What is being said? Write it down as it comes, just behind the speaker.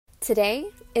Today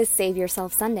is Save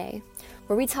Yourself Sunday,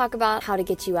 where we talk about how to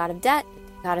get you out of debt,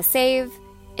 how to save,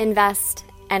 invest,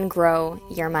 and grow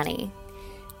your money.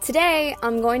 Today,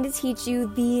 I'm going to teach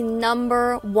you the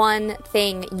number one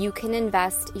thing you can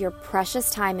invest your precious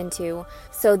time into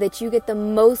so that you get the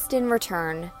most in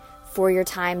return for your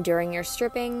time during your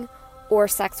stripping or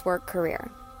sex work career.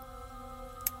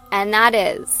 And that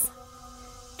is,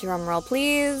 drumroll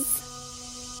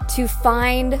please, to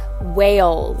find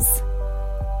whales.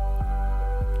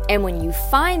 And when you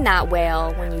find that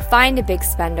whale, when you find a big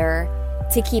spender,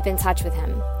 to keep in touch with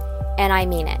him. And I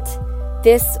mean it.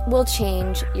 This will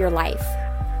change your life.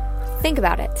 Think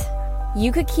about it.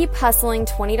 You could keep hustling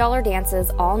 $20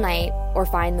 dances all night or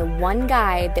find the one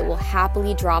guy that will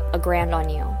happily drop $1,000 on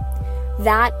you.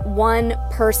 That one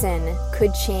person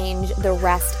could change the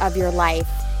rest of your life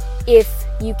if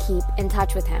you keep in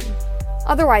touch with him.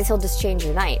 Otherwise, he'll just change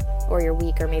your night or your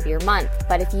week or maybe your month.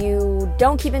 But if you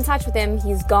don't keep in touch with him,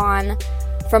 he's gone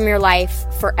from your life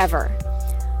forever.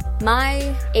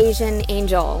 My Asian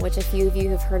angel, which a few of you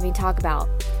have heard me talk about,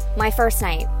 my first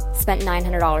night spent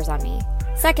 $900 on me.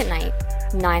 Second night,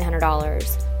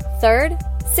 $900. Third,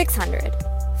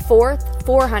 $600. Fourth,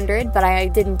 $400, but I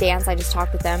didn't dance, I just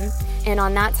talked with him. And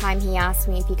on that time, he asked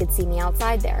me if he could see me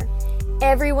outside there.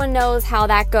 Everyone knows how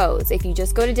that goes. If you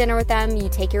just go to dinner with them, you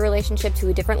take your relationship to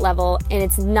a different level, and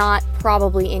it's not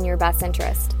probably in your best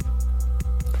interest.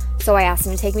 So I asked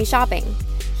him to take me shopping.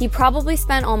 He probably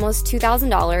spent almost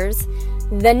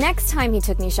 $2,000. The next time he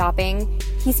took me shopping,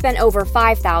 he spent over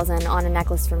 $5,000 on a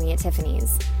necklace for me at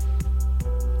Tiffany's.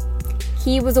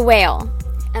 He was a whale.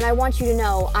 And I want you to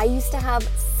know, I used to have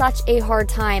such a hard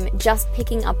time just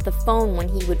picking up the phone when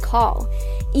he would call.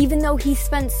 Even though he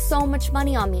spent so much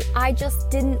money on me, I just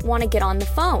didn't want to get on the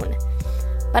phone.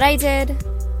 But I did.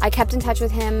 I kept in touch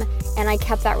with him, and I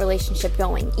kept that relationship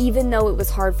going, even though it was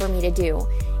hard for me to do.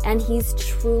 And he's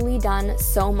truly done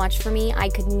so much for me, I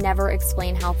could never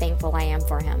explain how thankful I am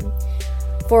for him.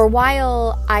 For a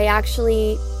while, I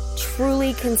actually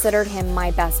truly considered him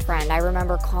my best friend. I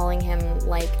remember calling him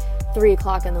like 3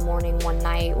 o'clock in the morning one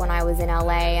night when I was in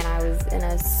LA and I was in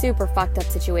a super fucked up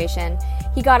situation.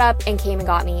 He got up and came and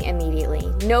got me immediately.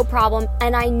 No problem.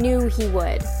 And I knew he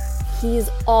would. He's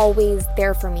always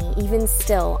there for me. Even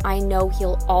still, I know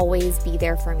he'll always be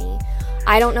there for me.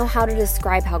 I don't know how to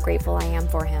describe how grateful I am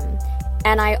for him.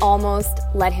 And I almost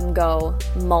let him go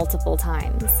multiple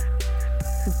times.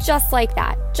 Just like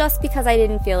that, just because I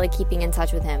didn't feel like keeping in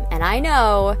touch with him. And I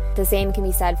know the same can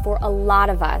be said for a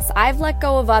lot of us. I've let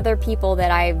go of other people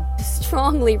that I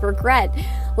strongly regret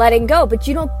letting go, but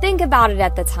you don't think about it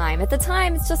at the time. At the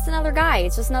time, it's just another guy.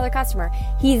 It's just another customer.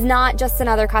 He's not just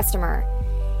another customer.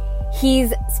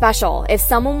 He's special. If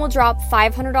someone will drop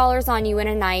 $500 on you in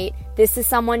a night, this is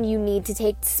someone you need to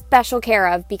take special care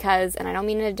of because, and I don't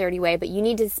mean in a dirty way, but you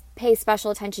need to pay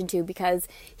special attention to because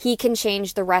he can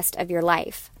change the rest of your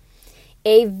life.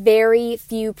 A very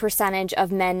few percentage of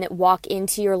men that walk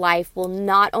into your life will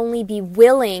not only be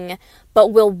willing,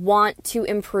 but will want to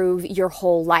improve your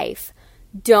whole life.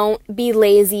 Don't be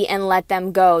lazy and let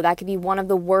them go. That could be one of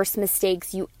the worst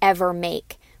mistakes you ever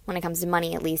make when it comes to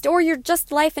money, at least, or your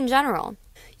just life in general.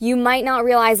 You might not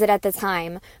realize it at the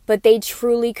time, but they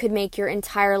truly could make your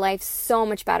entire life so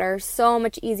much better, so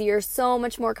much easier, so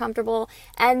much more comfortable,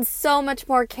 and so much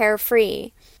more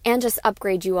carefree, and just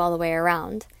upgrade you all the way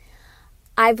around.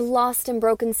 I've lost and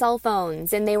broken cell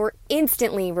phones, and they were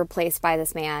instantly replaced by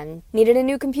this man. Needed a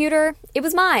new computer? It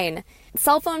was mine.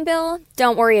 Cell phone bill?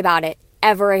 Don't worry about it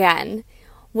ever again.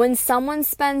 When someone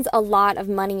spends a lot of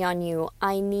money on you,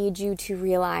 I need you to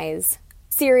realize,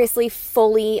 seriously,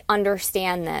 fully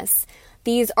understand this.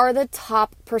 These are the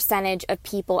top percentage of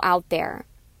people out there.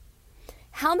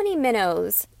 How many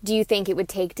minnows do you think it would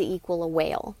take to equal a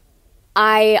whale?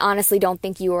 I honestly don't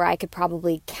think you or I could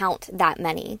probably count that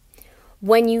many.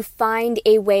 When you find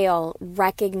a whale,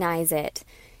 recognize it.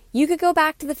 You could go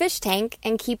back to the fish tank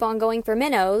and keep on going for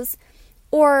minnows,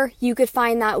 or you could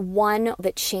find that one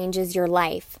that changes your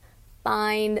life.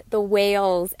 Find the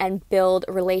whales and build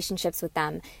relationships with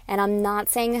them. And I'm not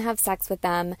saying to have sex with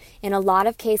them. In a lot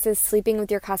of cases, sleeping with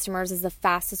your customers is the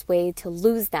fastest way to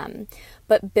lose them.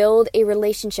 But build a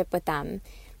relationship with them.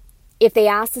 If they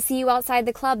ask to see you outside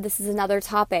the club, this is another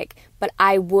topic. But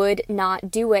I would not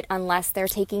do it unless they're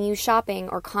taking you shopping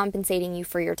or compensating you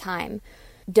for your time.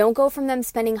 Don't go from them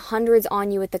spending hundreds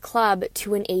on you at the club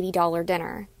to an $80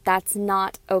 dinner. That's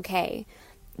not okay.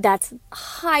 that's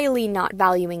highly not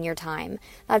valuing your time.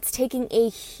 That's taking a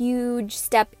huge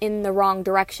step in the wrong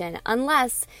direction,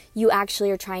 unless you actually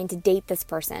are trying to date this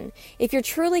person. If you're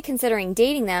truly considering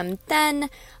dating them, then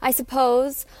I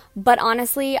suppose, but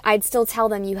honestly, I'd still tell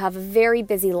them you have a very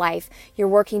busy life. You're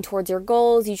working towards your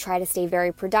goals, you try to stay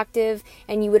very productive,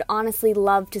 and you would honestly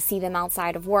love to see them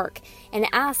outside of work. And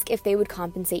ask if they would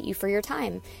compensate you for your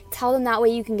time. Tell them that way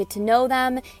you can get to know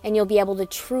them, and you'll be able to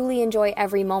truly enjoy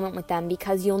every moment with them,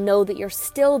 because you'll know that you're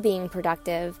still being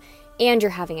productive and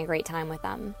you're having a great time with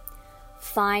them.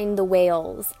 Find the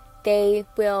whales. They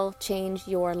will change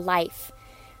your life.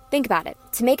 Think about it.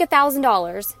 To make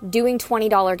 $1,000 doing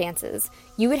 $20 dances,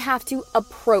 you would have to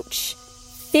approach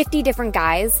 50 different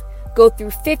guys, go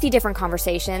through 50 different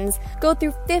conversations, go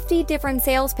through 50 different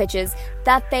sales pitches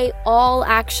that they all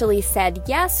actually said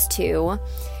yes to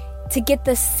get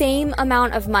the same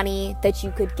amount of money that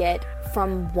you could get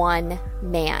from one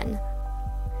man.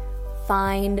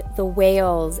 Find the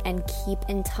whales and keep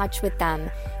in touch with them.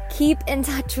 Keep in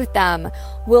touch with them.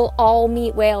 We'll all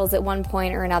meet whales at one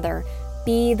point or another.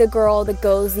 Be the girl that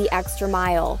goes the extra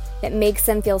mile, that makes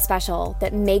them feel special,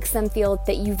 that makes them feel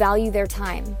that you value their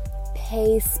time.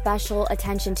 Pay special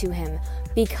attention to him,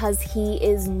 because he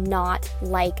is not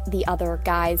like the other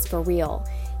guys for real.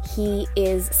 He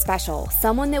is special.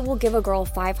 Someone that will give a girl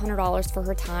 $500 for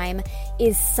her time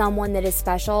is someone that is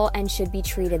special and should be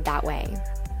treated that way.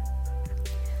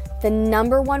 The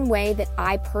number one way that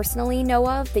I personally know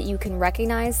of that you can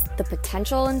recognize the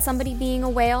potential in somebody being a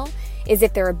whale is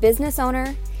if they're a business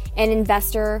owner, an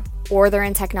investor, or they're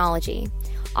in technology.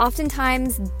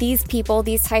 Oftentimes, these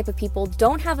type of people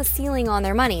don't have a ceiling on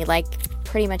their money like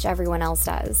pretty much everyone else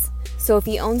does. So if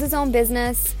he owns his own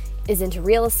business, is into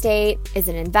real estate, is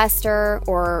an investor,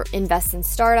 or invests in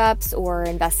startups, or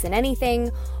invests in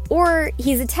anything, or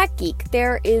he's a tech geek,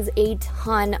 there is a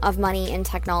ton of money in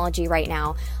technology right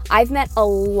now. I've met a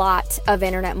lot of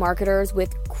internet marketers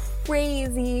with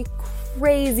crazy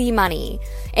money.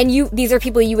 And these are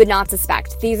people you would not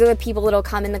suspect. These are the people that'll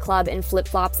come in the club in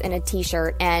flip-flops and a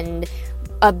t-shirt and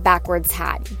a backwards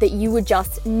hat that you would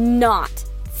just not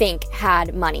think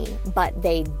had money, but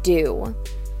they do.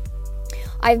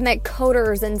 I've met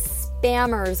coders and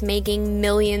spammers making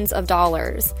millions of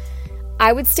dollars.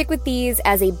 I would stick with these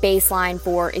as a baseline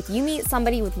for if you meet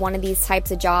somebody with one of these types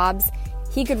of jobs,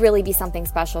 he could really be something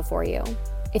special for you.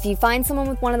 If you find someone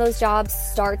with one of those jobs,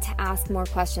 start to ask more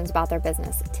questions about their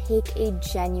business. Take a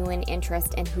genuine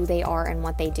interest in who they are and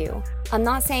what they do. I'm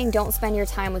not saying don't spend your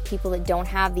time with people that don't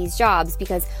have these jobs,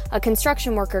 because a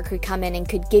construction worker could come in and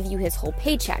could give you his whole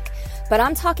paycheck. But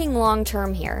I'm talking long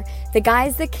term here. The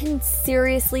guys that can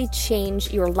seriously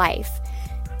change your life.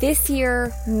 This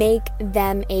year, make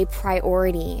them a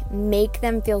priority. Make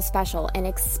them feel special and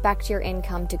expect your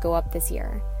income to go up this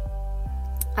year.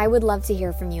 I would love to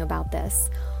hear from you about this.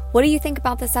 What do you think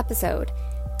about this episode?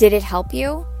 Did it help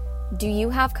you? Do you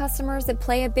have customers that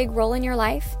play a big role in your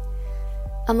life?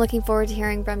 I'm looking forward to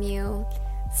hearing from you.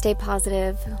 Stay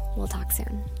positive. We'll talk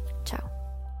soon.